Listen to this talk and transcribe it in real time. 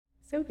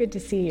So good to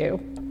see you.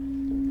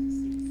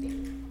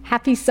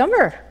 Happy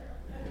summer,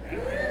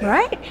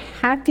 right?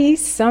 Happy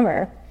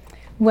summer.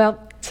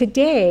 Well,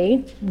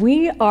 today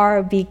we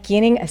are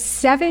beginning a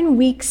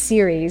 7-week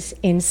series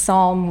in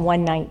Psalm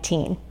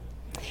 119,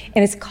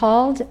 and it's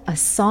called A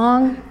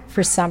Song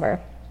for Summer.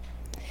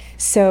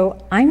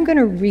 So I'm going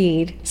to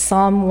read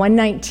Psalm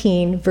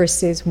 119,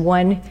 verses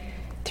 1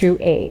 through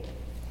 8.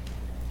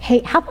 Hey,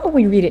 how about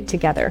we read it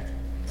together?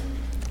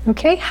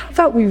 Okay, how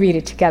about we read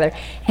it together?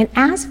 And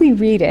as we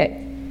read it,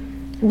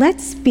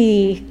 let's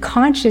be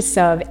conscious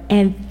of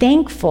and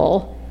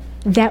thankful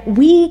that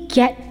we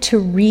get to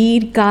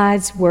read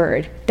God's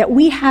word, that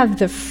we have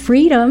the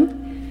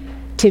freedom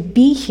to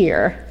be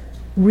here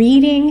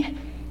reading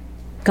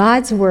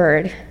God's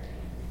word.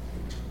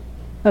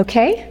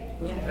 Okay?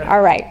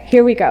 All right,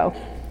 here we go.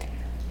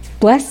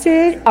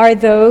 Blessed are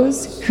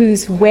those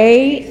whose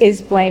way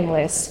is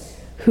blameless,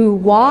 who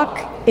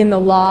walk in the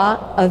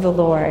law of the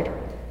Lord.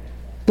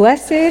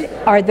 Blessed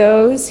are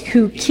those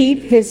who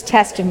keep his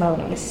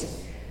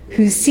testimonies,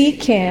 who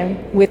seek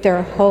him with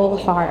their whole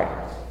heart,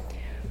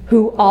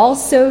 who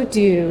also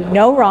do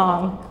no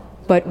wrong,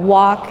 but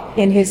walk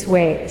in his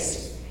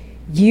ways.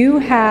 You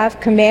have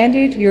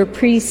commanded your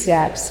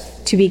precepts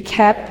to be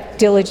kept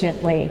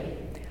diligently.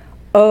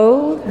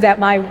 Oh, that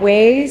my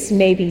ways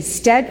may be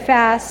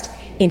steadfast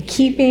in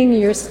keeping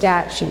your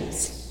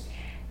statutes.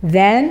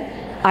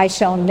 Then I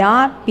shall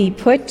not be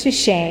put to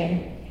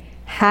shame,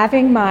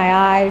 having my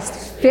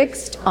eyes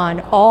fixed on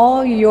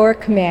all your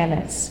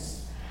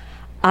commandments.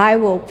 I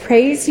will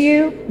praise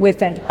you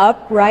with an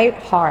upright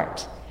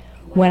heart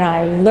when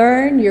I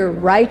learn your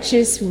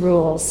righteous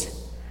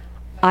rules.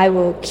 I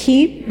will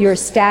keep your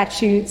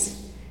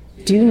statutes.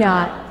 Do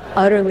not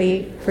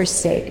utterly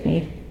forsake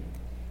me.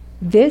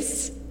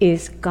 This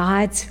is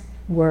God's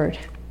word.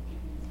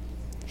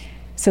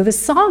 So the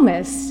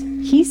psalmist,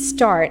 he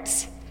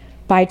starts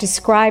by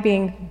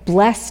describing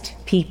blessed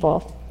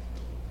people.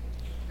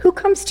 Who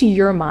comes to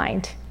your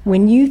mind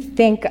when you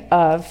think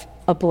of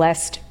a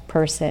blessed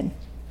person?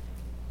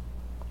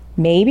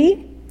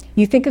 Maybe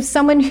you think of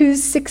someone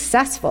who's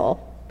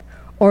successful,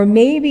 or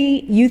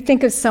maybe you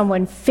think of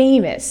someone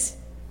famous,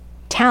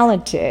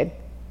 talented,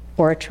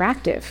 or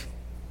attractive.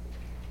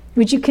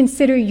 Would you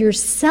consider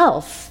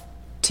yourself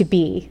to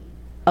be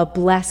a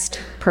blessed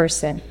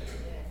person?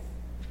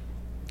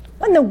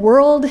 What in the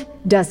world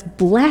does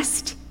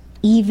blessed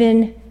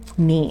even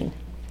mean?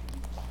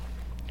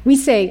 We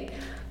say,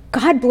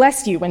 God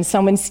bless you when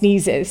someone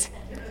sneezes.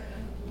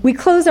 We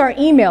close our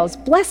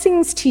emails,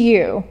 blessings to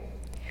you.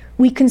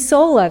 We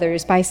console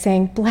others by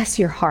saying, bless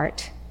your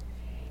heart.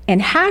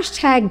 And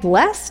hashtag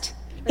blessed,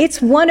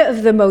 it's one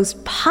of the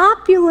most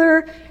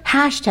popular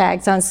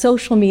hashtags on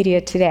social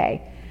media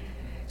today,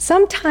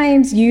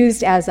 sometimes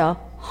used as a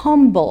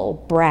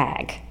humble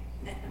brag.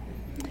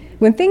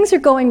 When things are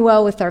going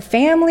well with our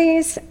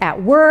families,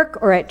 at work,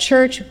 or at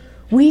church,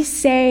 we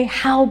say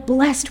how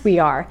blessed we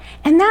are,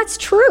 and that's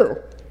true.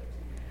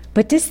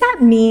 But does that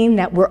mean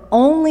that we're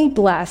only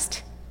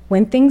blessed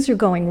when things are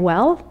going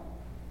well?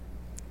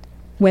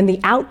 When the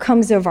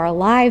outcomes of our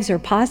lives are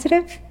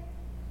positive?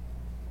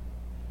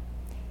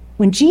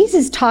 When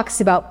Jesus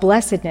talks about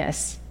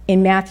blessedness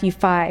in Matthew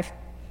 5,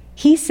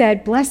 he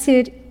said,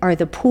 blessed are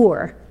the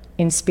poor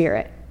in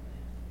spirit.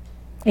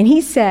 And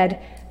he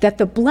said that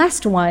the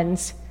blessed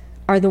ones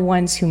are the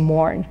ones who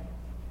mourn.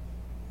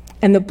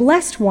 And the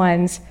blessed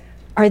ones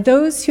are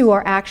those who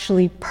are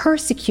actually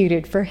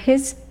persecuted for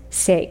his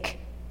sake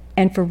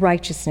and for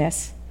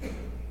righteousness.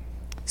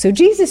 So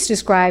Jesus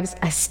describes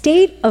a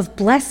state of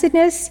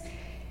blessedness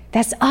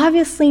that's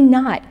obviously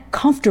not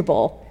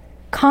comfortable,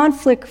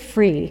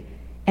 conflict-free,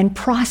 and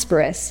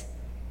prosperous.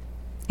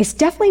 It's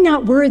definitely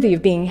not worthy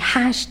of being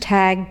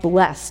hashtag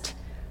blessed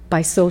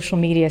by social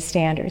media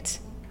standards.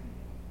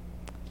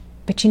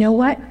 But you know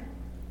what?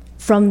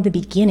 From the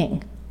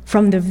beginning,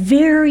 from the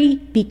very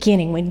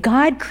beginning, when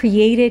God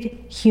created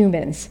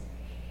humans,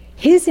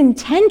 his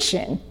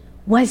intention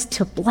was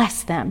to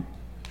bless them.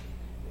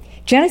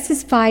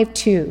 Genesis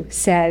 5:2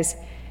 says,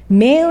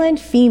 male and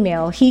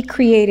female, he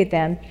created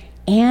them,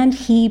 and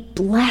he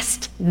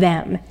blessed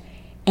them,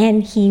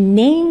 and he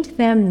named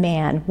them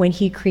man when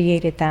he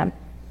created them.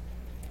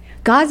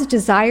 God's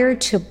desire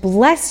to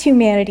bless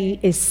humanity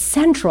is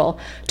central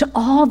to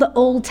all the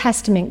Old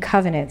Testament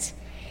covenants.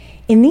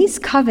 In these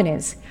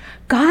covenants,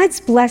 God's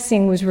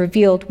blessing was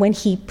revealed when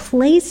he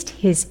placed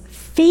his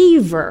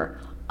favor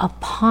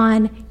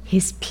upon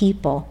his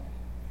people.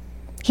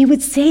 He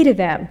would say to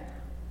them,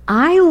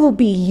 I will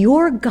be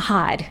your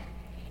God,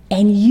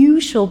 and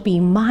you shall be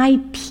my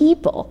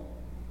people.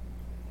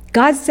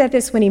 God said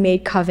this when he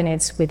made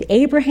covenants with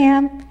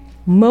Abraham,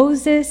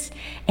 Moses,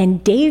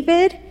 and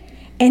David,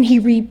 and he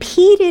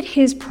repeated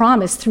his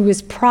promise through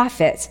his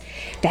prophets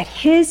that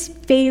his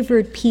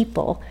favored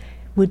people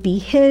would be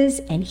his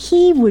and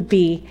he would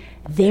be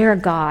their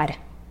God.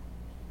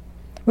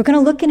 We're going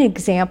to look at an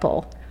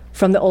example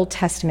from the Old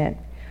Testament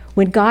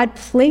when God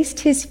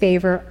placed his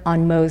favor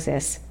on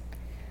Moses.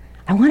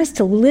 I want us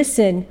to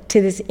listen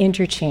to this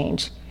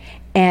interchange.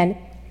 And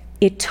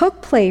it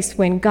took place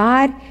when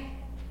God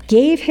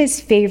gave his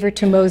favor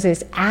to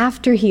Moses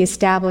after he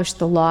established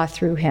the law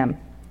through him.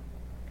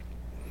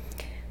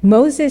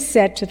 Moses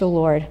said to the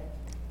Lord,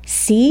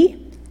 "See,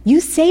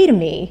 you say to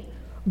me,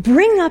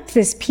 'Bring up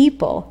this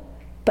people,'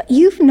 but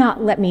you've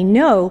not let me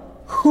know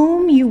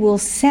whom you will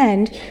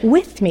send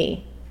with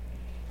me.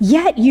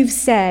 Yet you've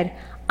said,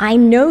 'I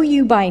know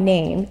you by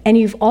name, and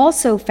you've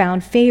also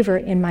found favor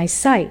in my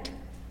sight.'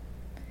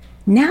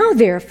 Now,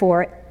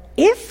 therefore,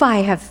 if I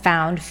have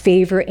found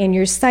favor in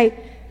your sight,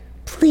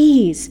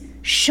 please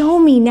show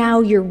me now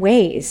your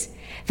ways,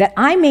 that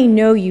I may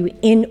know you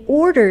in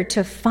order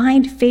to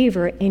find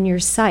favor in your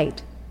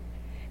sight.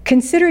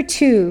 Consider,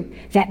 too,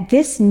 that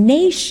this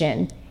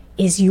nation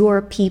is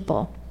your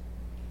people."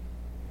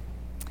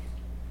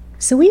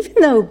 So even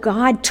though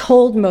God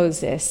told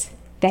Moses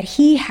that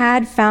he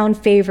had found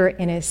favor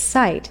in his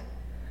sight,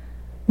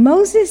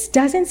 Moses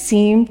doesn't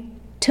seem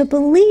to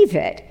believe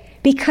it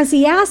because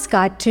he asked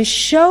God to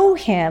show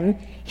him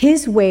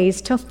his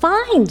ways to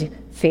find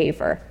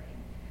favor.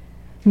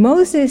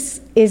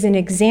 Moses is an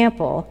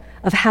example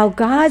of how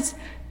God's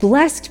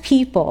blessed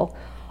people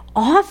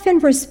often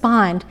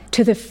respond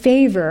to the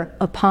favor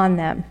upon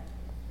them.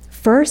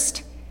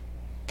 First,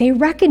 they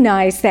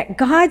recognize that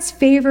God's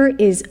favor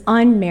is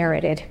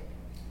unmerited.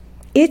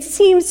 It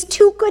seems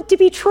too good to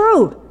be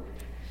true.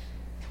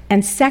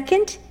 And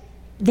second,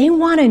 they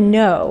want to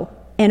know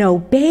and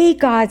obey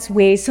God's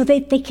ways so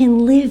that they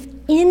can live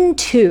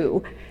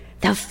into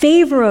the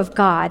favor of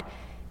God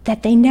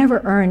that they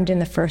never earned in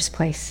the first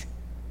place.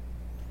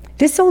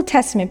 This Old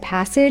Testament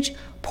passage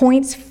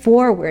points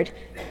forward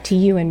to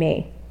you and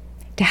me,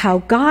 to how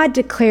God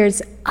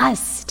declares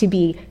us to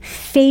be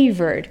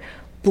favored,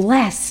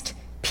 blessed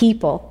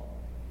people,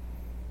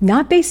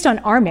 not based on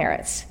our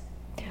merits,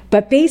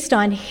 but based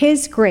on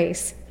his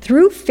grace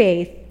through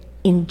faith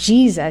in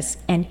Jesus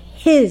and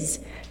his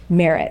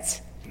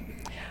merits.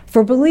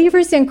 For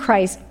believers in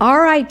Christ,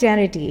 our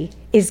identity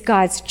is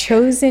God's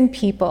chosen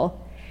people,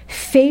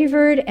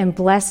 favored and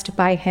blessed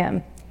by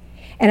him.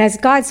 And as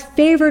God's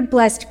favored,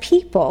 blessed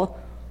people,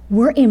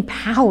 we're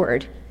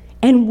empowered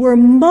and we're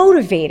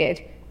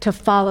motivated to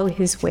follow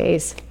his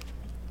ways.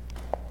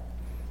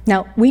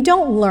 Now, we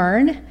don't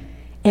learn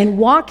and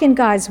walk in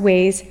God's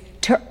ways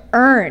to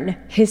earn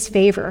his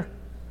favor.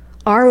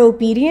 Our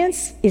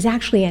obedience is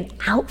actually an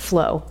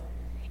outflow.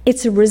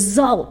 It's a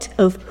result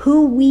of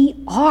who we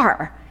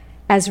are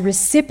as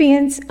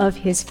recipients of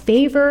his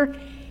favor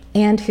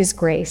and his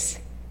grace.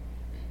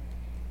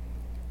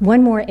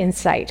 One more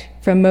insight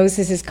from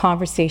Moses'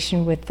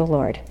 conversation with the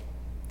Lord.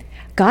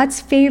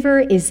 God's favor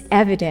is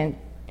evident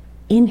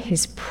in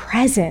his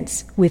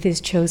presence with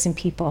his chosen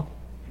people.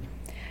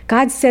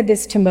 God said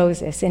this to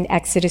Moses in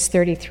Exodus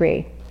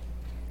 33,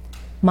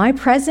 "My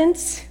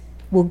presence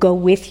will go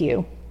with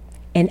you,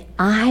 and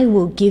I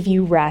will give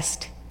you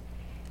rest."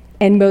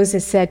 And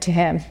Moses said to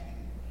him,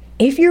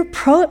 "If your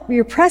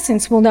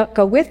presence will not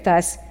go with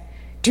us,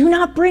 do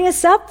not bring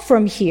us up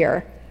from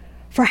here.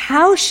 For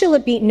how shall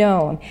it be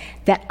known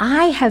that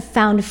I have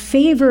found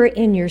favor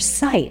in your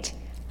sight,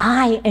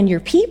 I and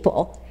your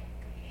people?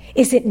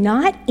 Is it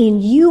not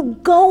in you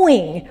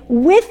going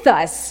with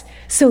us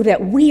so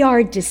that we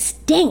are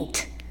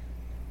distinct,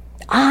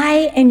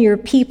 I and your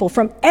people,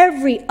 from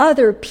every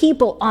other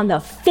people on the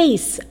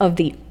face of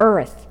the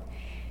earth?"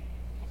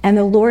 And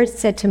the Lord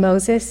said to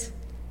Moses,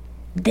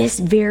 "This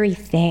very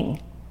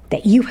thing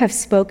that you have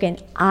spoken,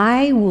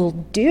 I will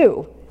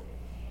do.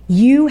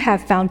 You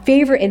have found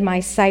favor in my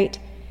sight,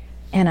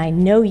 and I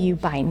know you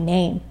by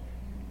name."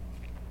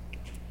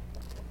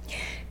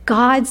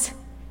 God's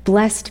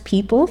blessed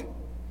people,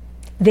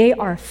 they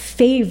are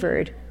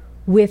favored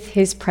with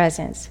his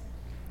presence.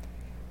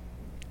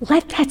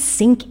 Let that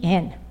sink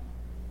in.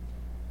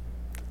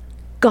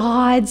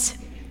 God's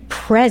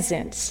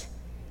presence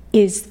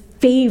is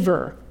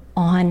favor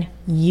on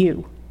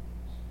you.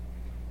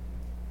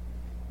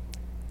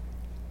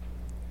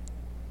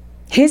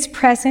 His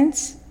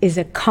presence is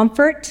a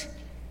comfort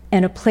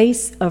and a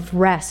place of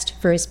rest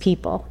for his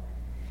people.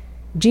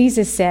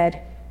 Jesus said,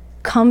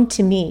 "Come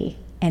to me,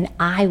 and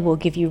I will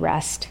give you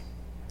rest."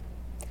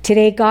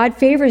 Today, God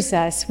favors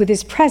us with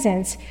his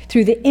presence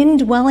through the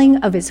indwelling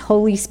of his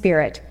Holy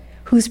Spirit,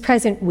 who's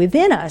present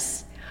within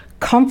us,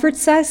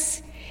 comforts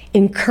us,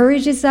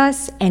 encourages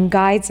us, and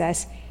guides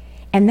us.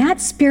 And that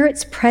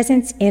Spirit's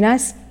presence in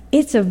us,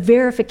 it's a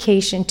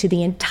verification to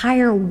the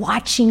entire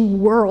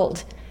watching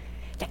world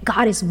that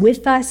God is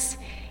with us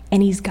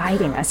and he's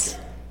guiding us.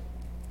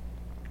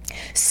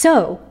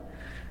 So,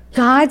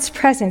 God's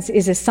presence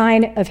is a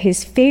sign of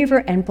his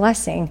favor and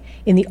blessing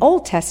in the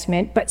Old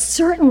Testament, but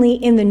certainly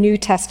in the New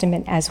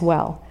Testament as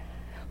well.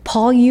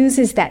 Paul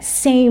uses that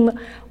same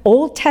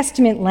Old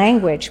Testament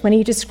language when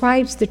he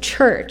describes the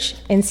church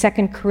in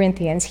 2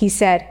 Corinthians. He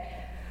said,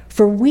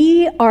 "For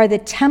we are the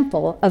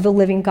temple of the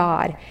living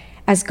God.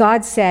 As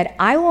God said,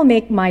 I will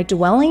make my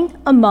dwelling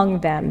among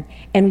them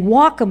and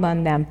walk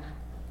among them.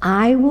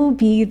 I will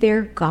be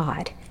their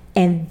God,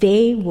 and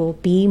they will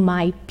be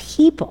my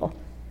people."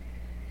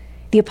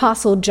 The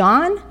Apostle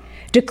John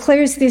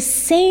declares this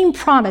same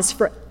promise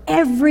for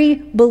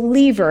every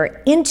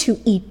believer into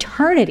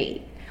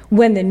eternity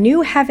when the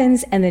new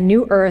heavens and the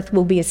new earth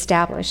will be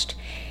established.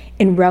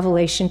 In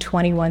Revelation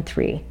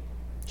 21:3,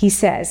 he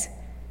says,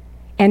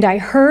 "And I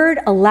heard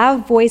a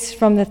loud voice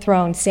from the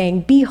throne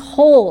saying,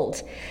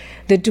 'Behold,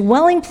 the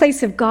dwelling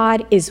place of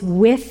God is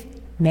with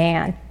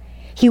man.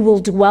 He will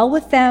dwell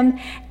with them,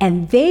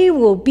 and they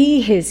will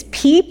be his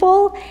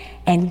people,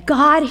 and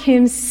God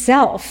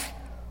himself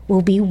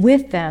will be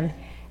with them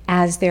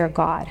as their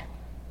God.'"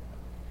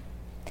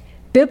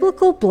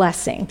 Biblical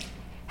blessing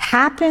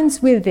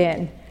happens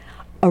within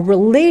a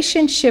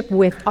relationship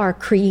with our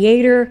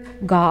Creator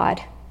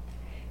God.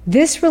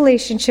 This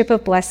relationship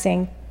of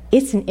blessing,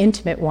 it's an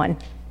intimate one,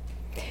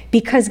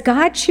 because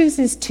God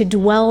chooses to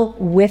dwell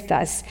with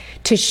us,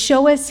 to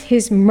show us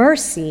his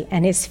mercy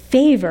and his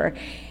favor,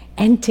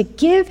 and to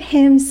give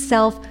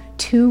himself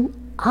to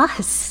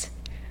us.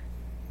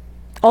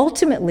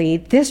 Ultimately,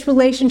 this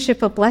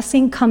relationship of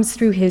blessing comes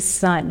through his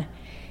Son,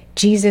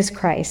 Jesus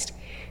Christ,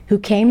 who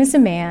came as a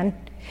man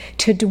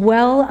to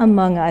dwell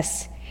among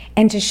us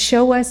and to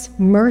show us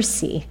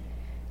mercy,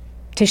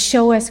 to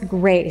show us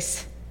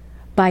grace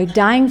by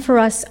dying for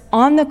us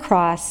on the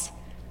cross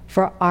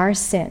for our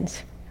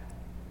sins.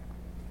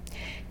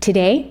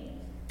 Today,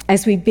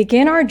 as we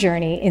begin our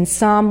journey in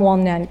Psalm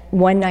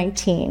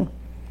 119,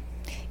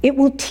 it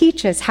will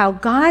teach us how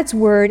God's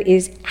word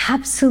is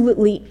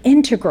absolutely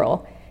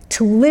integral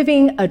to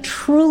living a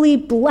truly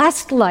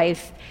blessed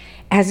life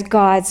as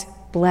God's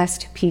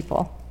blessed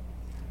people.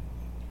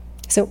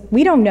 So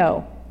we don't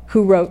know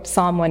who wrote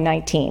Psalm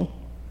 119.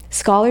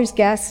 Scholars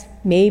guess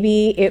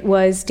maybe it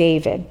was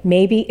David,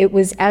 maybe it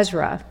was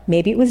Ezra,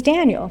 maybe it was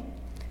Daniel.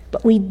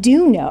 But we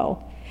do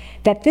know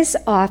that this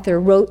author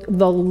wrote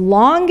the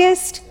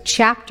longest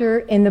chapter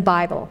in the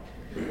Bible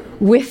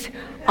with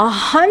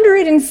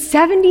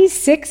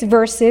 176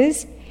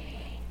 verses,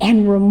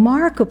 and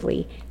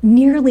remarkably,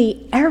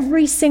 nearly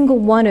every single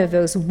one of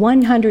those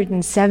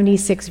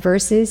 176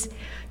 verses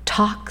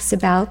talks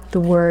about the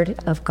Word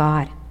of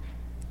God.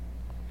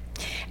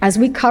 As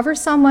we cover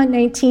Psalm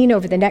 119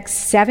 over the next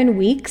 7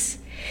 weeks,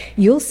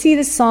 you'll see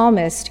the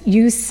psalmist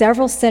use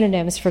several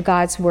synonyms for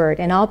God's Word,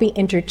 and I'll be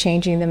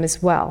interchanging them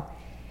as well.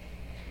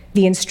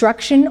 The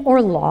instruction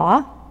or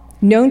law,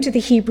 known to the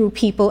Hebrew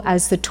people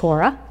as the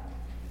Torah,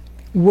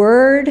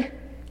 word,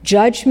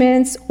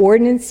 judgments,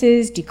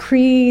 ordinances,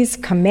 decrees,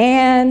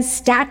 commands,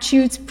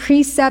 statutes,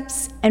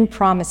 precepts, and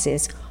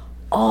promises,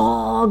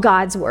 all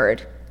God's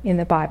word in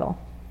the Bible.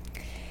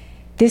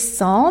 This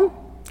psalm,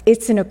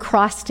 it's an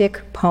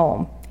acrostic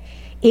poem.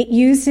 It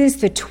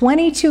uses the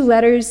 22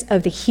 letters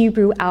of the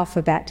Hebrew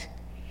alphabet.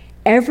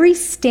 Every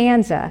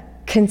stanza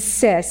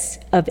consists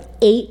of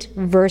 8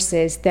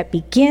 verses that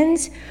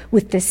begins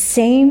with the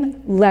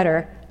same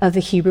letter of the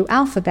Hebrew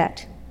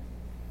alphabet.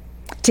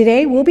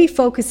 Today, we'll be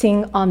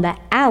focusing on the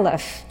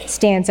Aleph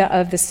stanza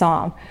of the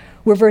psalm,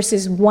 where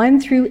verses 1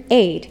 through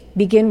 8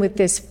 begin with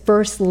this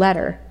first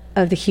letter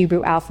of the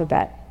Hebrew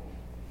alphabet.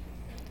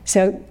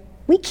 So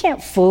we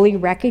can't fully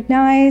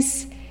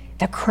recognize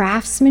the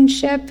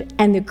craftsmanship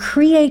and the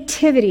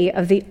creativity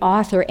of the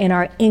author in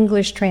our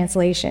English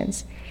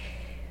translations.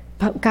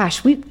 But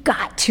gosh, we've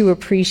got to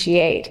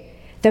appreciate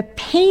the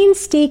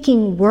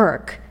painstaking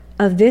work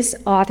of this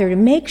author to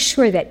make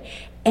sure that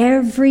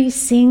every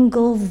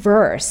single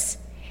verse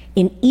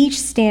in each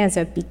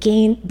stanza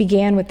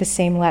began with the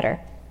same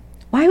letter.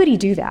 Why would he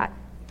do that?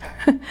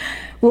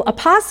 Well, a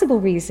possible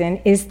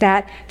reason is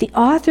that the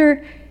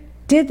author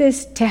did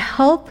this to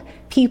help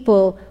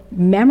people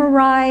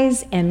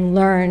memorize and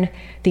learn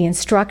the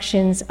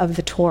instructions of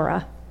the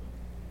Torah.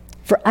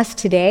 For us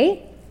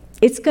today,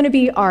 it's going to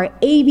be our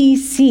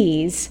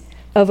ABCs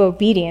of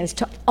obedience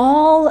to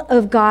all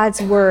of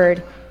God's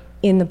word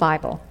in the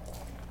Bible.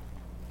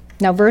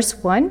 Now,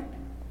 verse 1,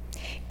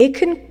 it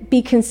can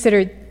be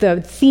considered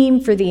the theme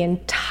for the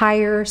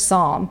entire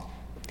psalm.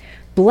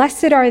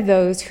 Blessed are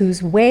those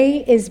whose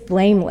way is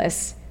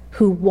blameless,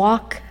 who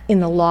walk in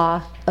the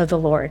law of the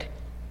Lord.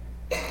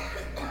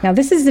 Now,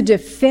 this is a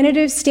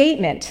definitive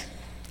statement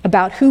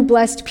about who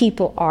blessed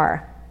people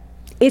are.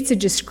 It's a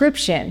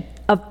description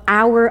of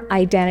our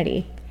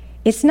identity.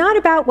 It's not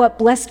about what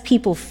blessed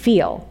people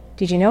feel.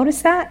 Did you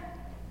notice that?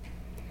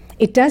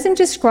 It doesn't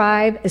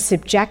describe a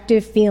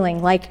subjective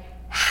feeling like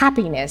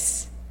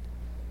happiness.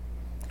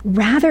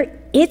 Rather,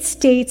 it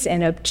states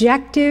an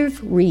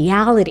objective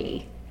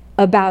reality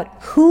about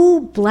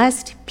who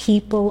blessed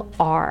people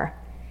are.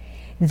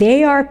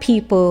 They are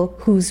people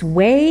whose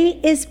way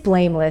is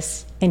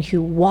blameless and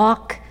who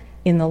walk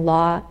in the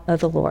law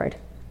of the Lord.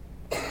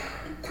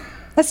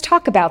 Let's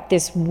talk about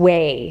this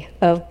way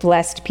of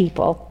blessed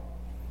people.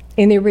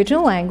 In the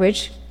original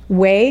language,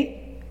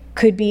 way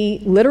could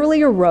be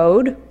literally a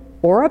road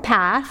or a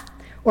path,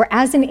 or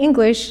as in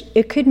English,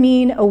 it could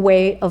mean a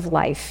way of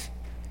life.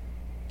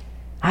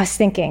 I was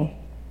thinking,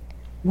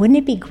 wouldn't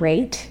it be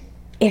great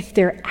if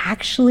there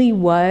actually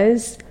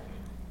was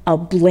a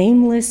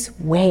blameless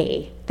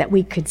way that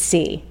we could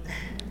see,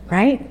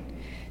 right?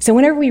 So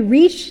whenever we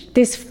reach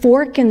this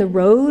fork in the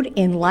road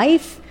in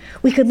life,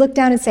 we could look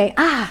down and say,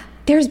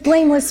 there's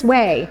blameless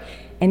way.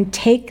 and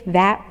take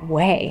that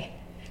way,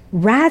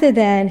 rather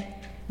than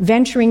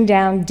venturing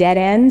down dead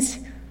ends,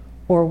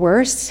 or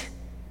worse,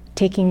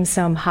 taking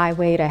some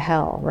highway to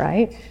hell,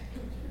 right?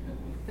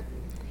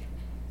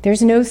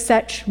 There's no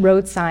such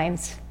road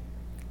signs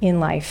in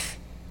life.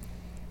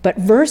 But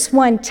verse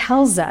 1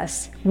 tells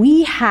us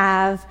we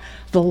have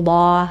the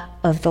law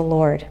of the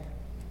Lord.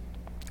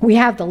 We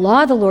have the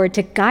law of the Lord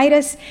to guide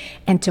us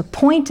and to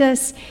point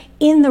us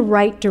in the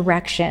right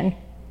direction.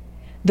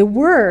 The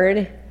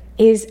Word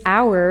is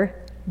our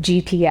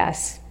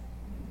GPS,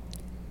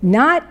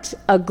 not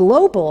a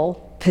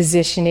global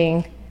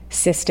positioning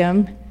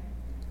system,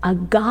 a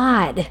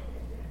God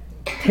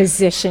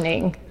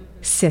positioning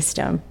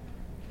system.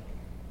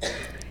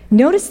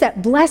 Notice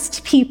that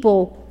blessed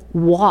people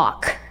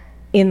walk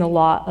in the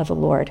law of the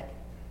Lord.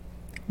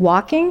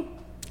 Walking,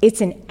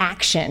 it's an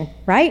action,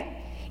 right?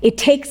 It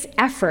takes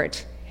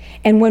effort.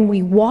 And when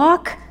we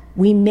walk,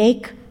 we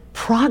make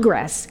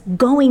progress,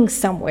 going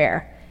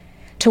somewhere.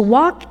 To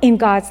walk in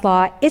God's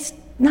law, it's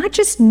not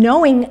just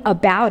knowing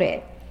about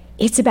it,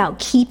 it's about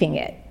keeping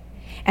it.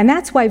 And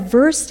that's why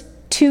verse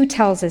 2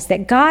 tells us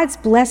that God's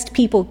blessed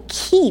people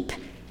keep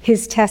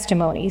his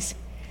testimonies.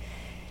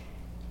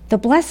 The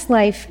blessed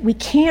life, we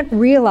can't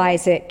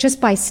realize it just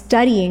by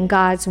studying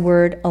God's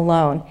word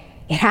alone.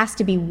 It has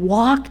to be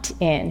walked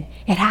in.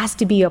 It has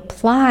to be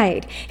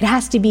applied. It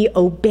has to be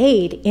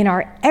obeyed in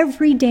our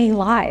everyday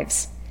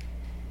lives.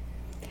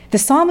 The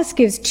psalmist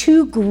gives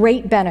two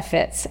great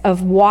benefits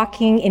of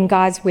walking in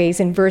God's ways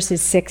in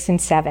verses 6 and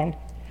 7.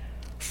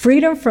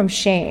 Freedom from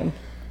shame.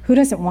 Who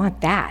doesn't want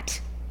that?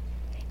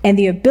 And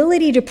the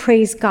ability to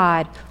praise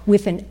God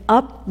with an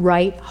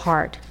upright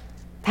heart.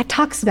 That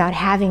talks about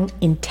having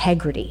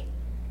integrity.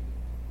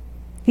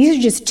 These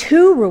are just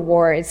two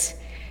rewards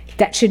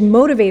that should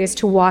motivate us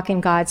to walk in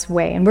God's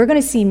way. And we're going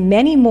to see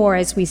many more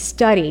as we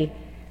study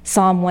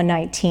Psalm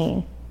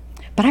 119.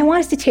 But I want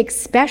us to take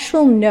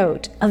special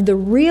note of the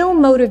real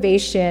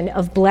motivation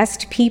of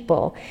blessed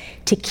people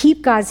to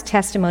keep God's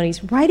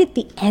testimonies right at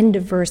the end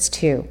of verse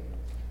 2.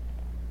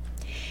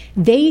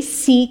 They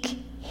seek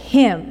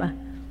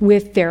him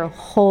with their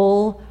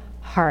whole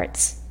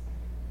hearts.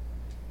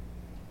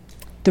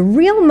 The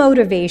real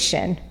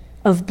motivation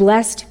of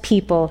blessed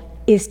people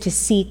is to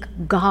seek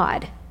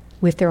God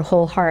with their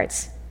whole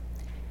hearts.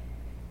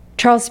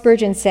 Charles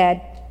Spurgeon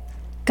said,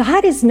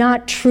 God is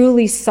not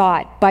truly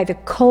sought by the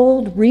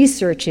cold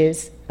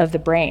researches of the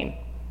brain.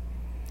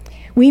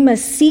 We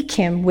must seek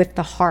him with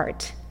the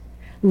heart.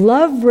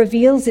 Love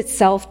reveals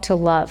itself to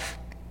love.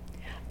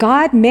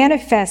 God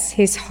manifests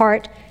his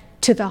heart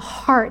to the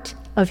heart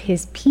of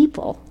his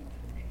people.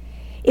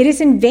 It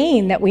is in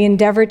vain that we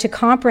endeavor to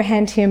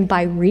comprehend him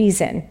by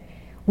reason.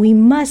 We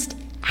must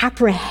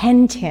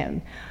apprehend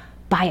him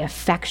by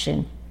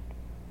affection.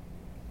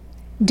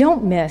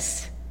 Don't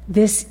miss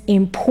this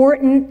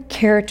important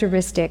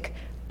characteristic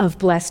of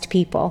blessed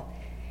people.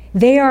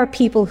 They are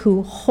people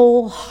who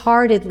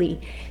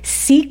wholeheartedly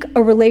seek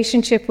a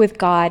relationship with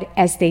God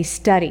as they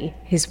study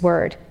his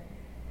word.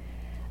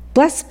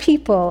 Blessed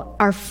people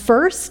are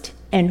first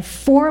and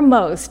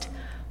foremost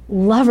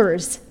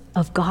lovers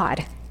of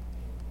God.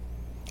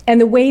 And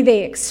the way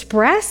they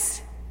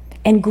express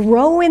and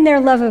grow in their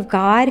love of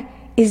God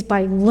is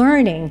by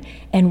learning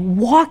and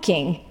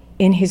walking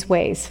in his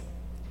ways.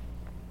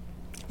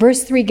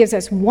 Verse 3 gives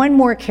us one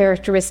more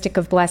characteristic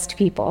of blessed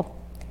people.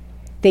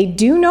 They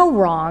do no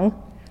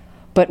wrong,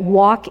 but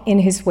walk in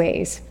his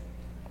ways.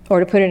 Or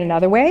to put it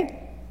another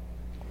way,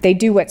 they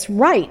do what's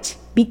right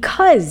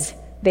because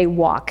they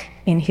walk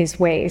in his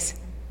ways.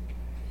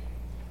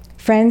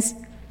 Friends,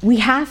 we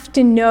have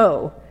to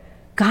know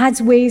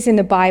God's ways in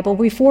the Bible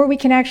before we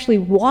can actually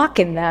walk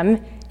in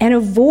them and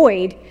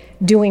avoid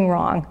doing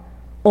wrong.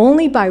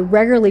 Only by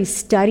regularly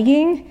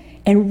studying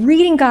and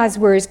reading God's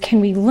words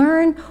can we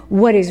learn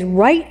what is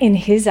right in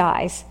his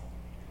eyes.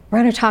 We're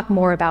going to talk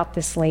more about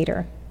this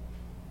later.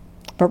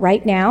 But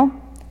right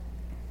now,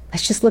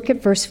 let's just look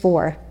at verse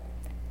 4.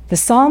 The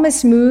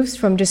psalmist moves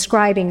from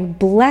describing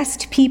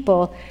blessed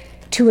people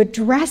to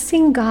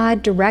addressing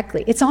God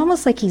directly. It's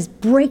almost like he's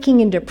breaking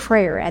into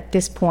prayer at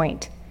this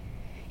point.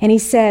 And he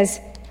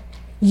says,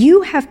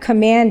 "You have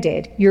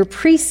commanded your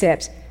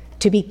precepts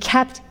to be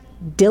kept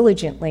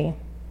diligently."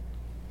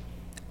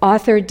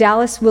 Author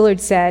Dallas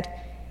Willard said,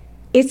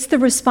 "It's the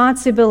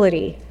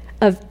responsibility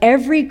of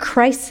every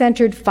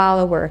Christ-centered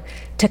follower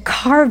to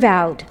carve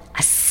out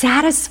a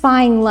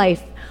satisfying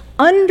life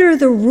under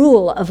the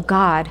rule of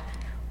God,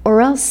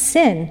 or else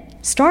sin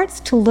starts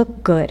to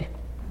look good."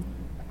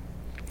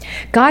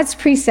 God's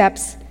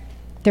precepts,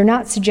 they're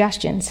not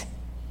suggestions.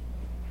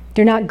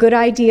 They're not good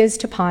ideas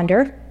to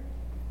ponder.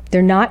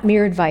 They're not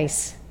mere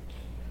advice.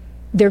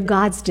 They're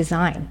God's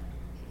design.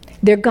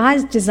 They're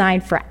God's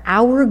design for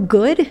our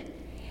good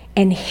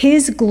and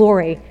his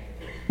glory,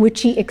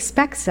 which he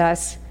expects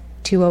us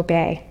to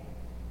obey.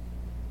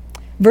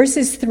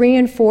 Verses 3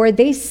 and 4,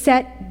 they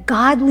set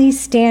godly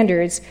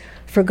standards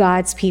for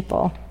God's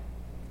people.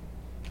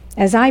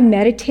 As I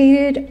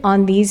meditated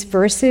on these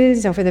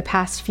verses over the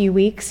past few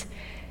weeks,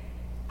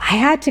 I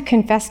had to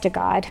confess to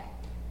God,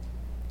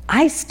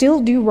 I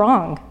still do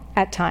wrong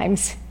at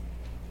times,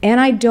 and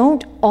I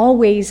don't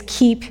always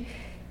keep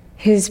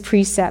his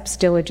precepts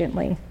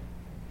diligently.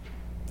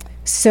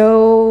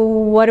 So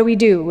what do we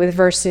do with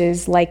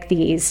verses like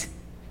these?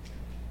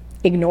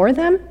 Ignore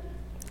them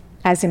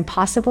as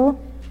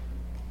impossible?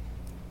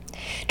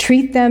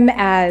 Treat them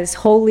as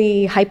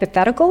holy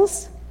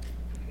hypotheticals?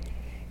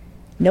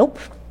 Nope.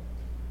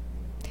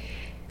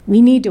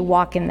 We need to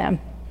walk in them.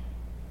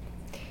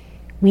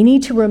 We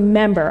need to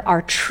remember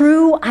our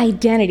true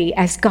identity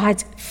as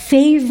God's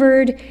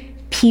favored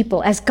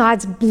people, as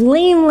God's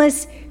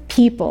blameless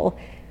people,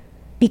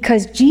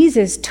 because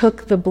Jesus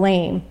took the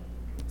blame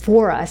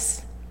for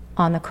us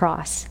on the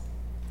cross.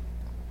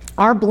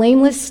 Our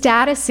blameless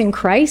status in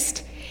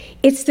Christ,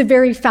 it's the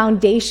very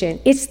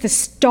foundation, it's the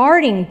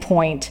starting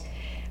point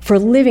for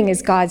living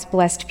as God's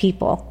blessed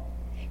people.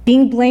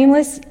 Being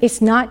blameless,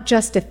 it's not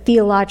just a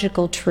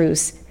theological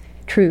truth.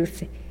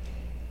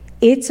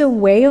 It's a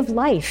way of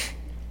life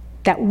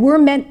that we're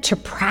meant to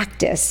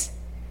practice.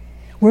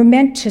 We're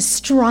meant to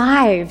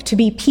strive to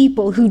be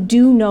people who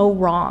do no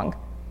wrong.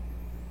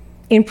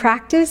 In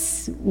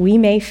practice, we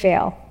may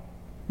fail.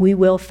 We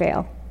will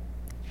fail.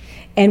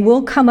 And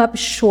we'll come up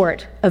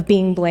short of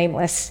being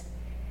blameless.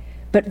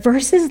 But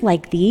verses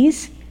like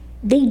these,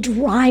 they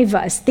drive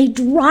us. They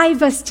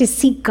drive us to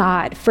seek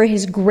God for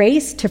his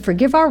grace to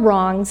forgive our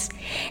wrongs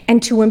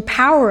and to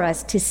empower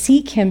us to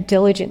seek him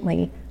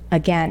diligently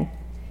again.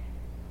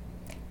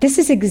 This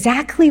is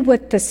exactly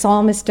what the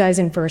psalmist does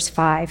in verse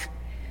 5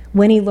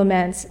 when he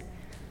laments,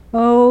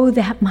 "Oh,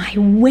 that my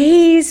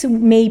ways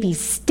may be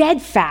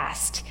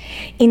steadfast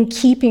in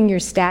keeping your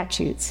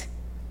statutes."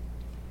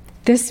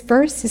 This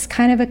verse is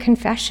kind of a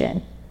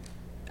confession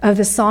of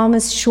the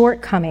psalmist's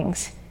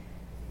shortcomings,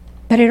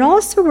 but it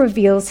also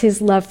reveals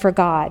his love for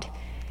God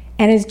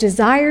and his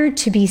desire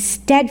to be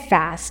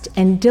steadfast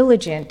and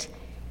diligent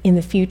in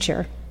the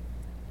future.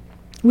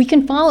 We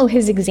can follow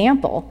his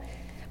example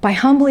by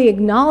humbly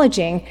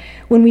acknowledging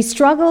when we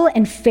struggle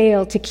and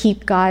fail to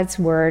keep God's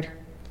word.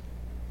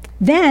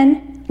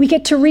 Then we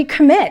get to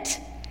recommit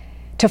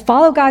to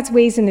follow God's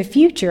ways in the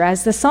future,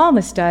 as the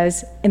psalmist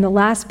does in the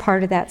last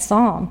part of that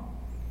psalm.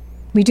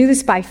 We do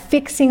this by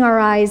fixing our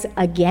eyes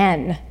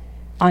again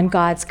on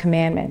God's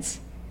commandments.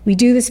 We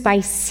do this by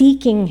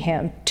seeking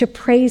him, to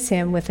praise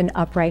him with an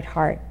upright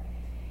heart.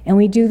 And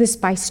we do this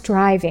by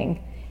striving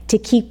to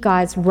keep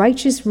God's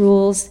righteous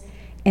rules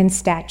and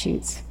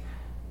statutes.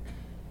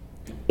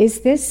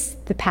 Is this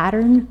the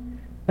pattern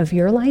of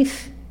your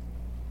life?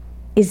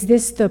 Is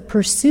this the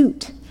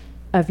pursuit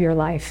of your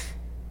life?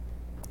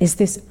 Is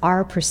this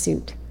our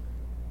pursuit?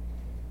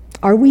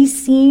 Are we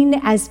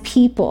seen as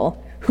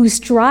people who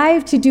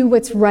strive to do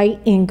what's right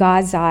in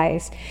God's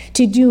eyes,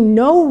 to do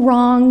no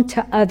wrong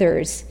to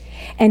others,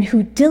 and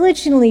who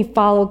diligently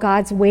follow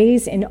God's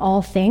ways in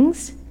all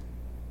things?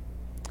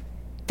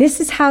 This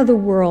is how the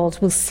world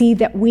will see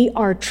that we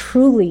are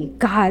truly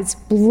God's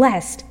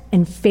blessed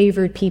and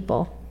favored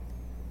people.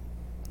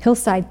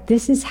 Hillside,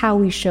 this is how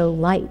we show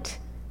light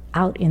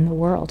out in the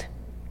world.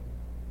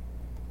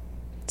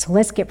 So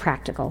let's get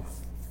practical.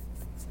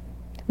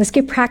 Let's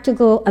get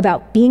practical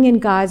about being in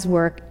God's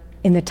work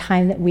in the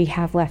time that we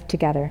have left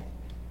together.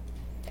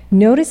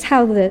 Notice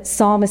how the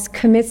psalmist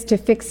commits to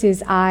fix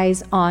his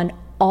eyes on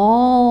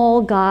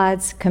all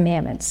God's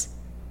commandments.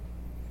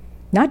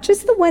 Not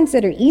just the ones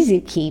that are easy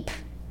to keep,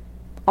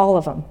 all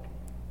of them.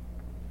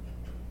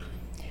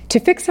 To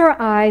fix our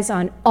eyes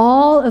on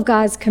all of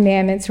God's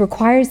commandments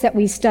requires that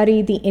we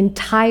study the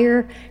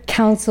entire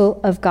counsel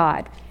of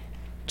God,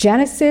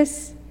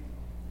 Genesis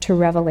to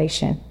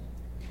Revelation.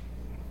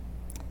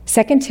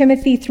 2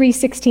 Timothy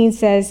 3:16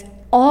 says,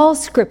 all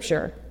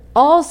scripture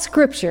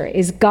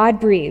is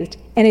God-breathed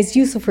and is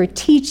useful for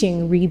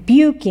teaching,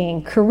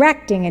 rebuking,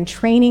 correcting, and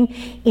training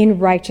in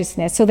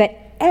righteousness, so that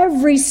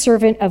every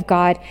servant of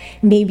God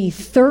may be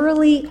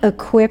thoroughly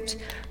equipped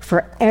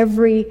for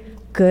every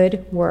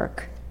good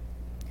work.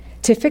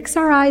 To fix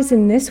our eyes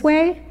in this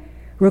way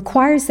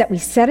requires that we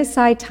set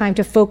aside time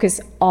to focus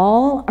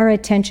all our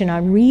attention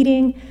on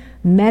reading,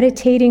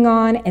 meditating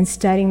on, and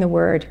studying the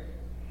Word.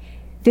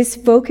 This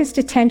focused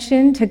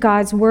attention to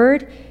God's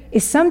Word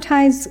is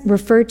sometimes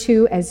referred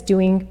to as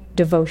doing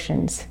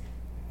devotions.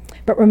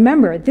 But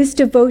remember, this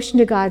devotion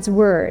to God's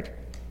Word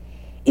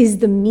is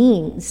the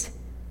means,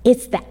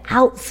 it's the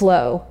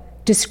outflow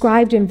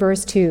described in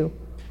verse 2,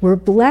 where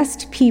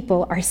blessed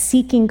people are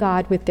seeking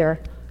God with their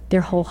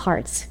whole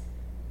hearts.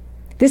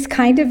 This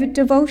kind of a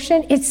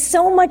devotion, it's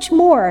so much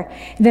more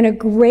than a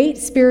great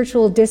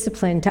spiritual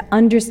discipline to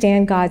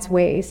understand God's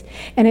ways.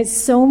 And it's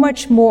so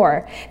much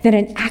more than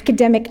an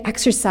academic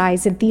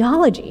exercise in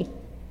theology.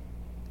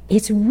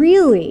 It's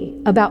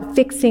really about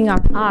fixing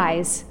our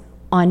eyes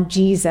on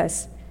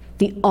Jesus,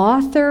 the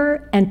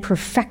author and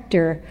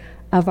perfecter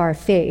of our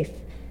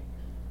faith,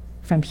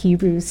 from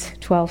Hebrews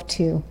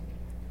 12:2.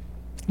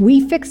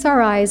 We fix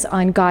our eyes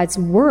on God's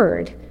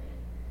word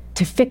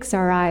to fix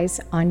our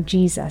eyes on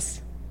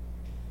Jesus.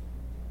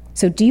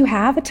 So do you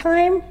have a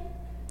time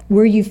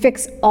where you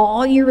fix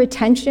all your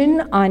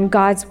attention on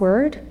God's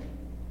word?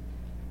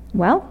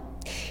 Well,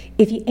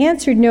 If you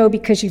answered no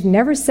because you've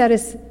never set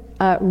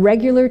a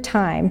regular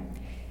time,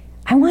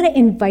 I want to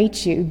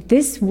invite you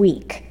this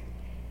week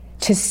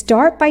to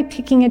start by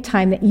picking a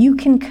time that you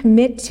can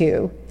commit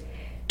to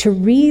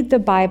read the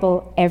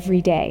Bible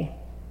every day.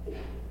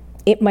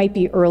 It might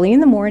be early in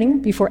the morning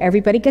before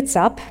everybody gets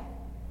up.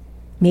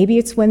 Maybe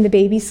it's when the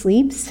baby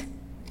sleeps.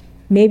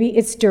 Maybe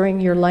it's during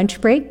your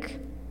lunch break.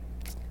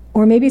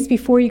 Or maybe it's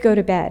before you go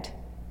to bed.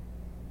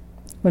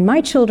 When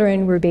my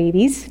children were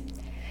babies,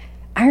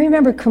 I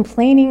remember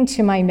complaining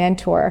to my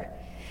mentor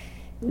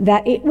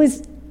that it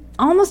was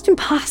almost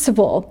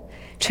impossible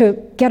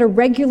to get a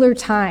regular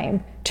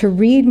time to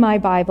read my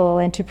Bible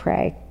and to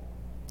pray.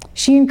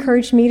 She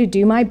encouraged me to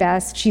do my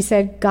best. She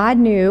said God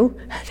knew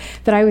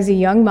that I was a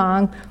young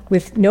mom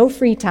with no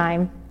free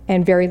time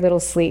and very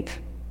little sleep.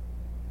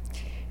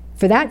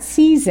 For that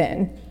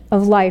season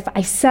of life,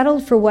 I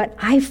settled for what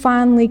I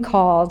fondly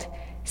called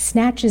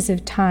snatches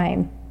of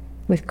time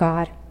with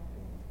God.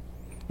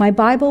 My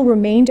Bible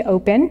remained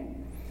open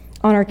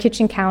on our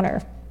kitchen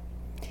counter.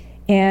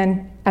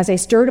 And as I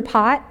stirred a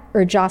pot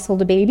or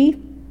jostled a baby,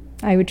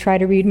 I would try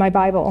to read my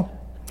Bible.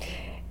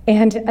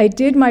 And I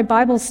did my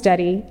Bible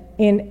study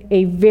in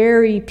a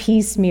very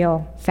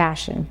piecemeal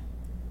fashion.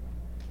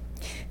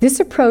 This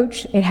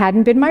approach, it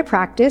hadn't been my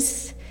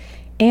practice,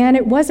 and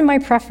it wasn't my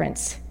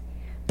preference.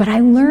 But I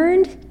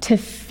learned to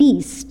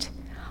feast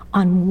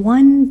on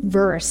one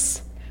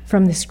verse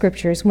from the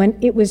scriptures when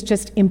it was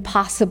just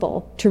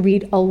impossible to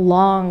read a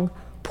long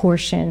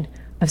portion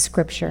of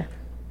scripture.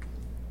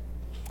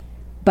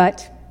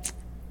 But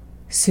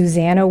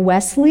Susanna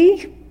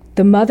Wesley,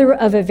 the mother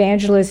of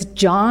evangelists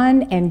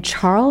John and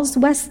Charles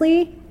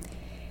Wesley,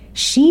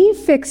 she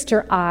fixed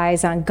her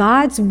eyes on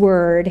God's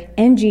word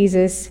and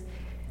Jesus.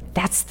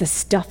 That's the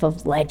stuff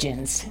of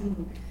legends.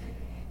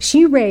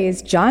 She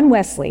raised John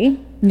Wesley,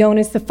 known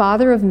as the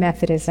father of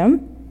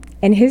Methodism,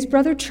 and his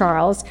brother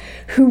Charles,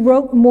 who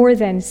wrote more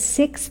than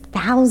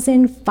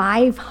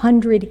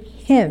 6,500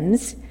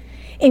 hymns,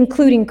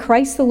 including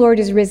Christ the Lord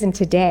is Risen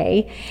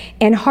Today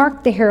and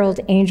Hark the Herald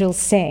Angels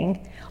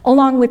Sing,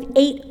 along with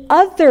 8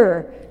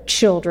 other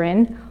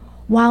children,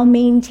 while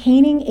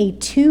maintaining a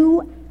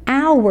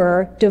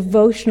 2-hour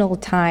devotional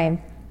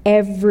time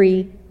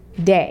every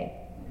day.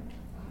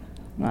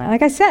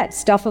 Like I said,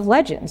 stuff of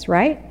legends,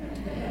 right?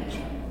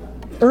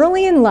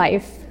 Early in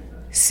life,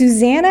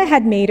 Susanna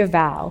had made a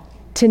vow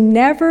to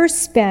never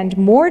spend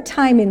more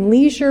time in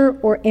leisure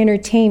or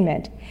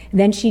entertainment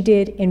than she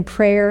did in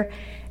prayer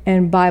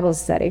and Bible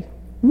study.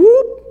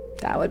 Whoop,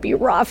 that would be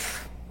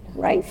rough,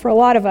 right, for a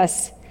lot of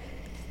us.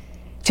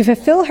 To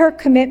fulfill her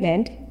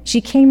commitment,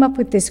 she came up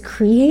with this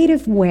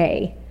creative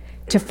way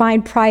to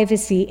find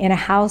privacy in a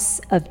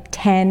house of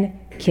 10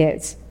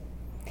 kids.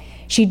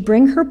 She'd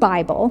bring her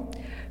Bible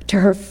to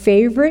her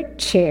favorite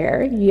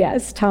chair.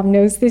 Yes, Tom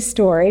knows this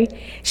story.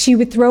 She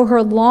would throw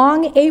her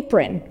long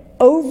apron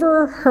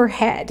over her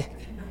head.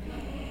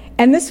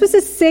 And this was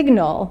a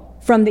signal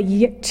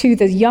to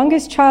the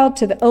youngest child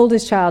to the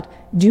oldest child,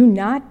 do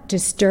not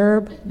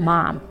disturb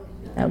mom,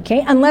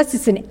 okay? Unless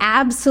it's an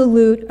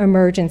absolute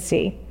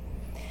emergency.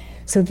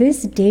 So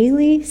this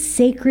daily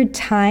sacred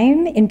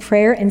time in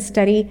prayer and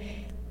study,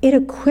 it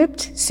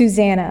equipped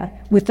Susanna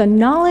with the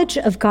knowledge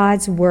of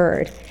God's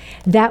word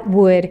that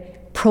would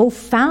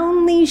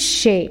profoundly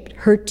shaped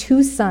her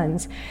 2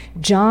 sons,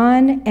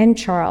 John and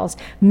Charles,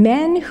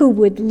 men who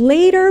would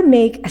later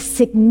make a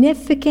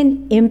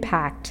significant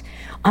impact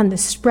on the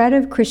spread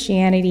of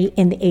Christianity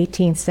in the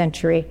 18th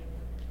century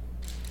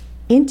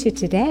into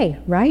today,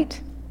 right?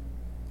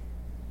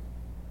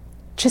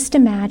 Just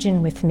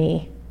imagine with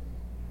me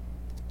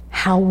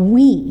how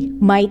we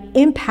might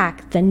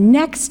impact the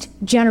next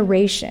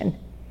generation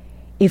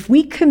if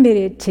we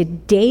committed to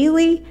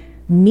daily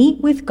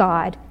meet with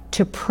God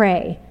to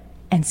pray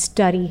and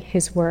study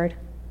his word.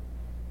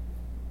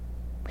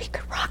 We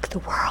could rock the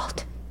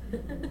world.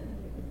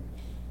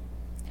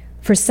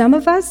 For some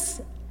of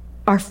us,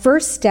 our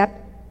first step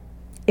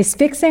is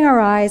fixing our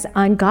eyes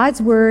on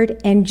God's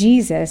word and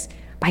Jesus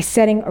by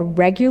setting a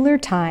regular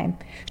time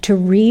to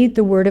read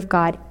the word of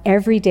God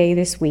every day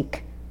this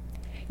week.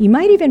 You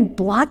might even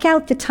block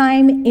out the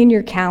time in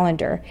your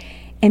calendar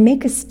and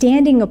make a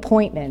standing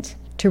appointment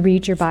to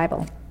read your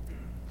Bible.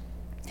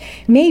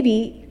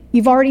 Maybe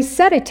you've already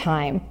set a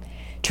time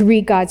to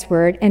read God's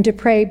word and to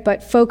pray,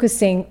 but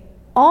focusing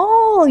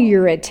all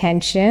your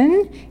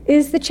attention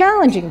is the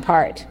challenging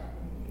part.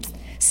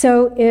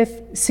 So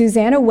if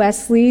Susanna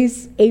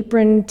Wesley's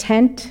apron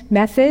tent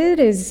method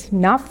is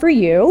not for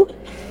you,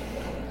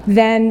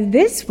 then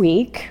this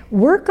week,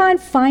 work on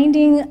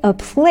finding a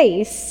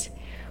place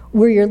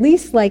where you're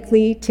least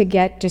likely to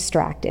get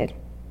distracted.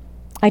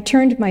 I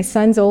turned my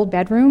son's old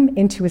bedroom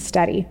into a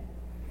study.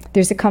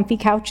 There's a comfy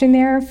couch in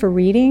there for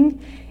reading,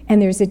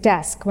 and there's a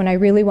desk when I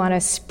really want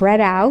to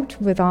spread out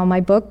with all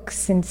my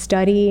books and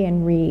study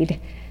and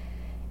read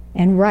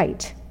and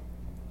write.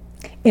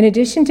 In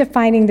addition to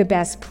finding the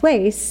best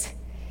place,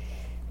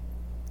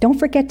 don't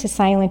forget to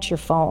silence your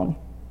phone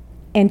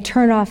and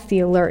turn off the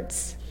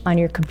alerts on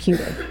your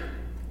computer.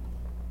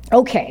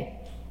 Okay,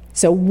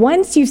 So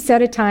once you've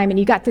set a time and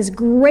you got this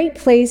great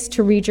place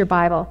to read your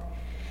Bible,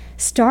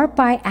 start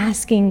by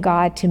asking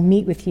God to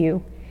meet with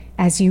you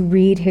as you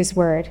read his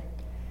word.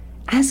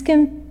 Ask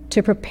him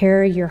to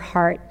prepare your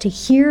heart to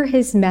hear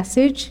his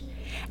message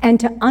and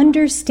to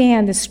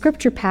understand the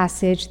scripture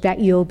passage that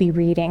you'll be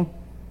reading.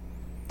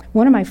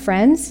 One of my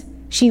friends,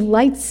 she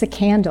lights a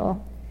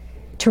candle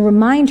to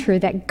remind her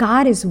that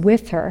God is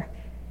with her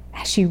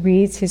as she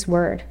reads his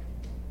word.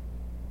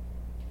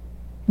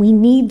 We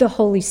need the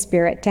Holy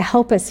Spirit to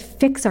help us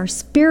fix our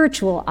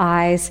spiritual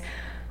eyes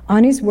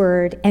on his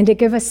word and to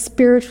give us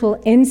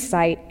spiritual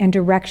insight and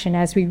direction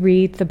as we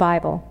read the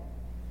Bible.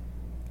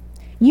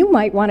 You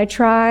might want to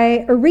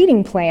try a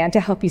reading plan to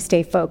help you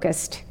stay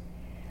focused,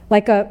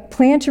 like a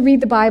plan to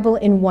read the Bible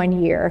in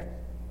 1 year,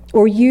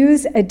 or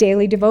use a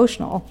daily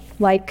devotional,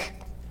 like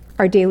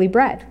our Daily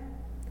Bread.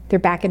 They're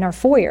back in our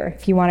foyer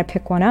if you want to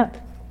pick one up.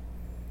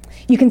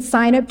 You can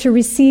sign up to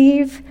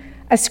receive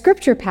a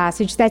scripture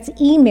passage that's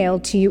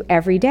emailed to you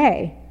every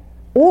day,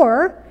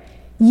 or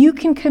you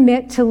can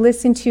commit to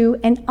listen to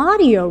an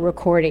audio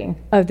recording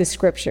of the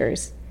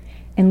scriptures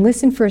and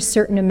listen for a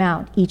certain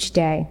amount each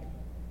day.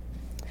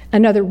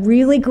 Another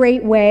really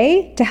great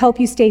way to help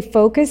you stay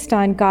focused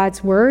on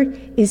God's word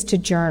is to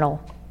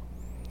journal.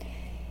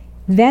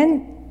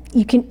 Then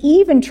you can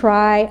even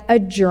try a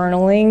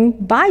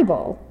journaling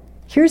Bible.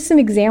 Here's some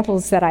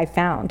examples that I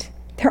found.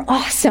 They're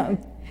awesome.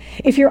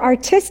 If you're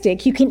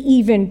artistic, you can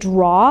even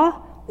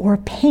draw or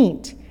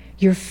paint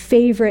your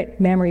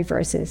favorite memory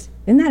verses.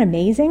 Isn't that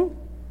amazing?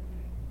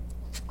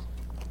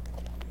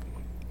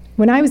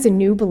 When I was a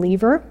new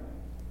believer,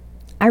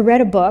 I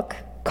read a book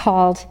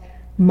called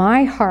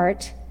My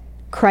Heart,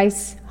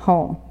 Christ's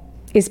Home.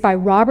 It's by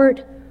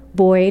Robert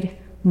Boyd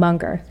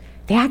Munger.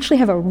 They actually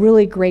have a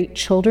really great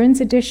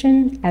children's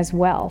edition as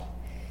well.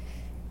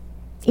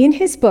 In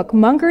his book,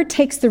 Munger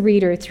takes the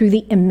reader through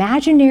the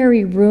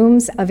imaginary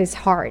rooms of his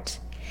heart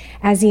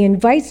as he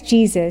invites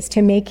Jesus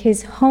to make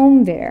his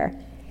home there.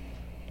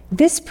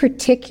 This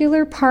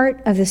particular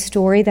part of the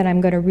story that I'm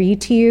going to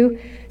read to you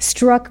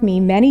struck me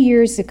many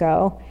years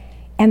ago,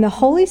 and the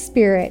Holy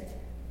Spirit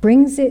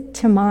brings it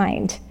to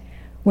mind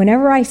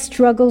whenever I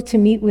struggle to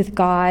meet with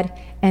God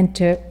and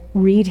to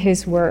read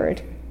his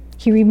word.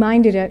 He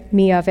reminded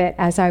me of it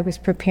as I was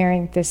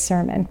preparing this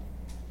sermon.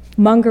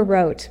 Munger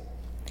wrote,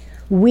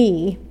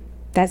 "We,"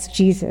 that's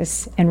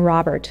Jesus and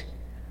Robert,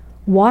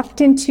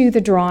 "walked into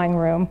the drawing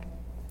room.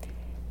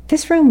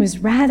 This room was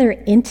rather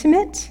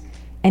intimate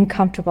and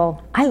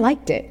comfortable. I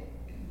liked it.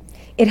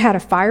 It had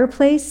a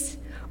fireplace,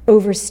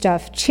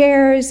 overstuffed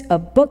chairs, a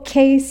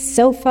bookcase,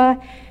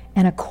 sofa,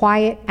 and a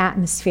quiet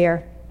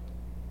atmosphere.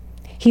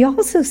 He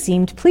also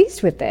seemed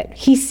pleased with it.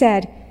 He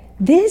said,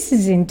 'This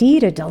is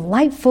indeed a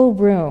delightful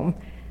room.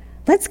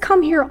 Let's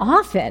come here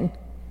often.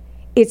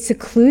 It's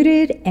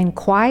secluded and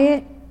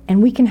quiet,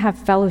 and we can have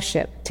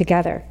fellowship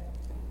together.'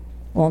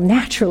 Well,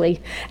 naturally,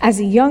 as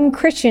a young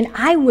Christian,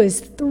 I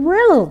was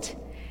thrilled.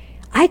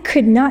 I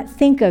could not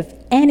think of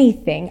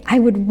anything I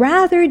would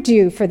rather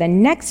do for the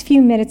next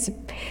few minutes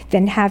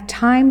than have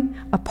time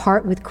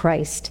apart with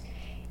Christ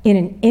in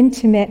an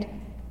intimate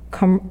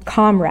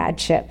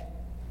comradeship.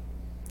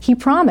 He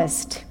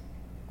promised,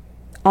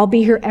 'I'll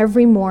be here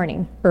every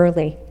morning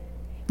early.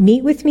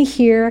 Meet with me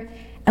here,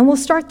 and we'll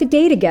start the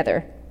day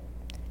together.'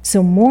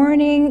 So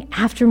morning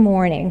after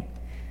morning,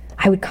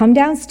 I would come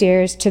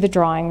downstairs to the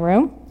drawing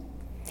room,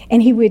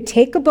 and he would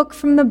take a book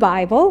from the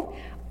Bible,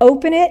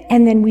 open it,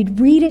 and then we'd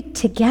read it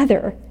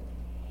together.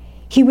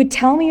 He would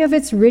tell me of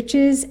its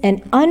riches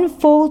and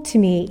unfold to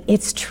me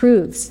its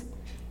truths.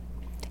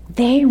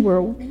 They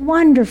were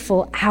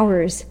wonderful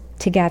hours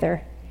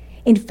together.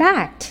 In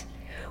fact,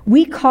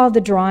 we called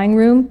the drawing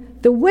room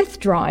the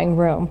withdrawing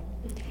room.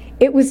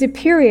 It was a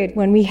period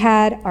when we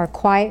had our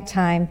quiet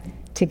time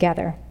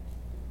together.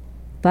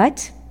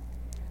 But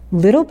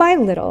little by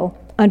little,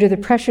 under the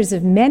pressures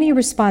of many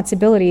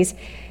responsibilities,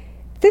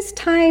 this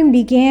time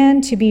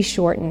began to be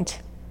shortened.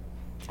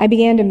 I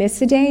began to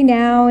miss a day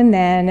now and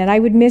then, and I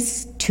would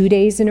miss 2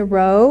 days in a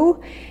row,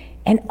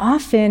 and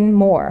often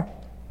more.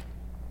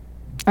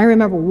 I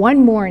remember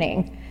one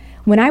morning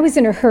when I was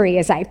in a hurry,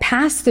 as I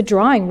passed the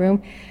drawing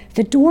room,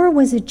 the door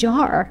was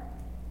ajar.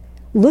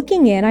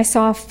 Looking in, I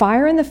saw a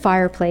fire in the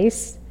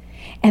fireplace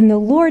and the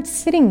Lord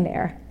sitting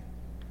there.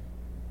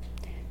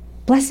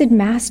 "Blessed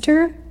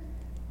Master,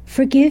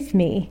 forgive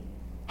me.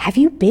 Have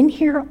you been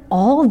here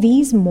all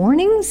these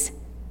mornings?"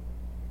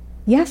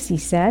 "Yes," he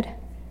said.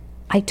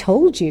 "I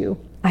told you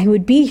I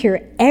would be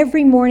here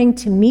every morning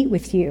to meet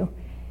with you."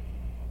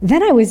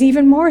 Then I was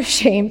even more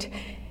ashamed.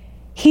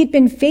 He'd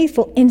been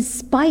faithful in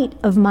spite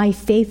of my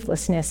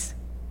faithlessness.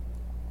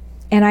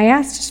 And I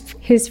asked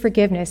his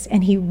forgiveness,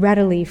 and he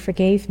readily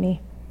forgave me.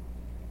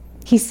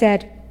 He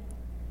said,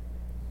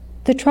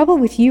 "The trouble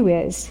with you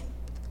is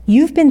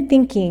you've been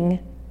thinking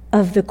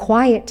of the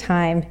quiet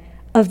time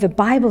of the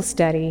Bible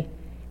study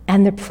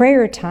and the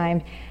prayer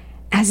time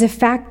as a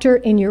factor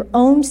in your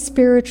own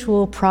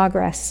spiritual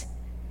progress.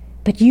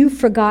 But you've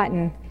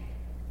forgotten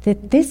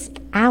that this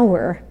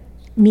hour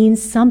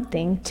means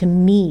something to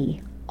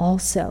me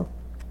also."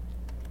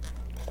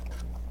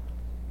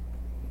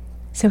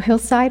 So,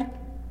 Hillside,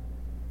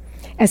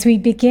 as we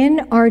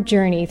begin our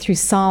journey through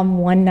Psalm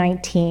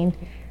 119,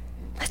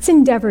 let's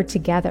endeavor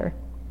together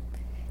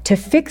to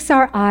fix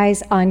our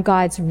eyes on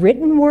God's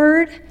written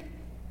word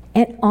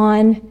and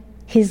on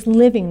his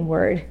living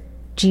word,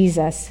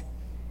 Jesus.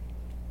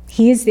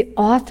 He is the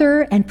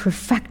author and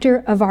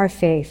perfecter of our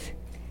faith.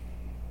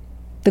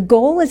 The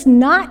goal is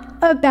not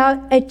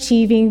about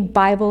achieving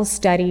Bible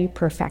study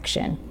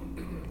perfection,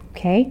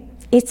 okay?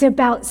 It's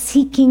about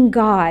seeking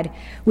God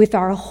with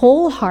our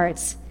whole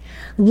hearts,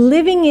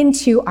 living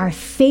into our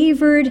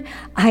favored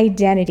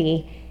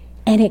identity,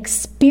 and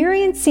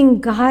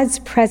experiencing God's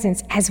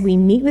presence as we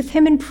meet with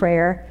him in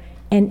prayer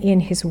and in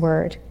his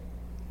word.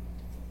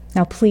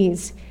 Now,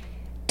 please,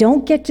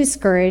 don't get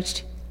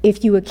discouraged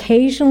if you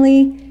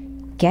occasionally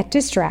get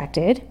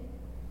distracted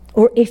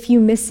or if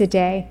you miss a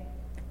day.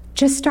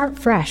 Just start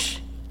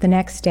fresh the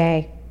next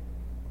day.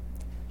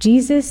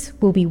 Jesus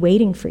will be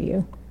waiting for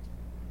you.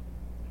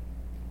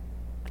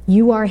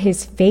 You are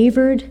his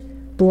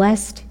favored,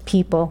 blessed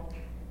people.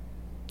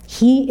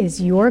 He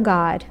is your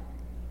God,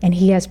 and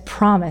he has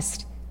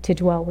promised to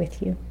dwell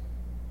with you.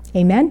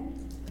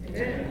 Amen?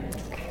 Amen.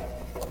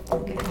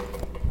 Okay.